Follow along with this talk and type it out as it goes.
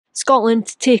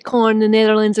Scotland take on the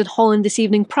Netherlands and Holland this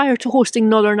evening prior to hosting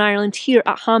Northern Ireland here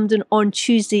at Hampden on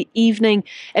Tuesday evening.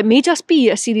 It may just be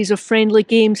a series of friendly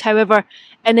games, however,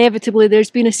 inevitably there's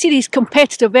been a serious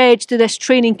competitive edge to this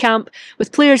training camp,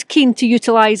 with players keen to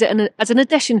utilise it as an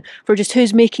addition for just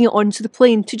who's making it onto the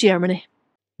plane to Germany.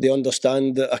 They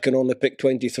understand that I can only pick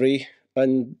 23,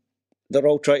 and they're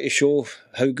all trying to show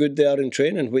how good they are in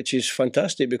training, which is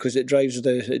fantastic because it drives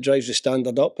the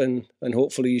standard up, and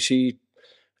hopefully you see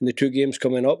in the two games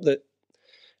coming up that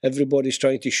everybody's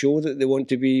trying to show that they want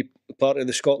to be part of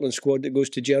the Scotland squad that goes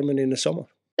to Germany in the summer.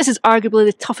 This is arguably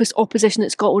the toughest opposition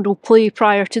that Scotland will play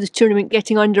prior to the tournament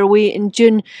getting underway in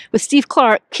June, with Steve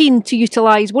Clarke keen to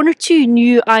utilise one or two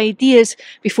new ideas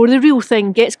before the real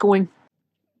thing gets going.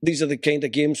 These are the kind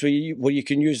of games where you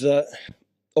can use that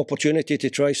opportunity to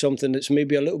try something that's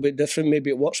maybe a little bit different. Maybe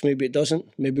it works, maybe it doesn't.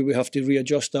 Maybe we have to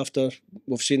readjust after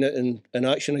we've seen it in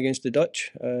action against the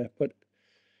Dutch. But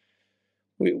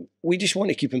we just want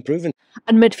to keep improving.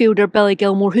 And midfielder Billy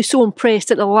Gilmour, who's so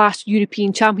impressed at the last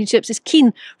European Championships, is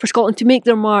keen for Scotland to make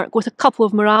their mark with a couple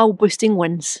of morale-boosting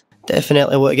wins.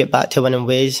 Definitely want to get back to winning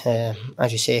ways.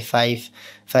 As you say,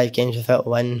 five games without a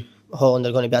win. Holland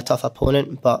are going to be a tough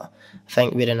opponent, but I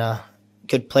think we're in a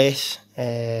good place.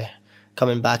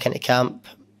 Coming back into camp,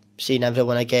 seeing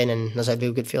everyone again, and there's a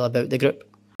real good feel about the group.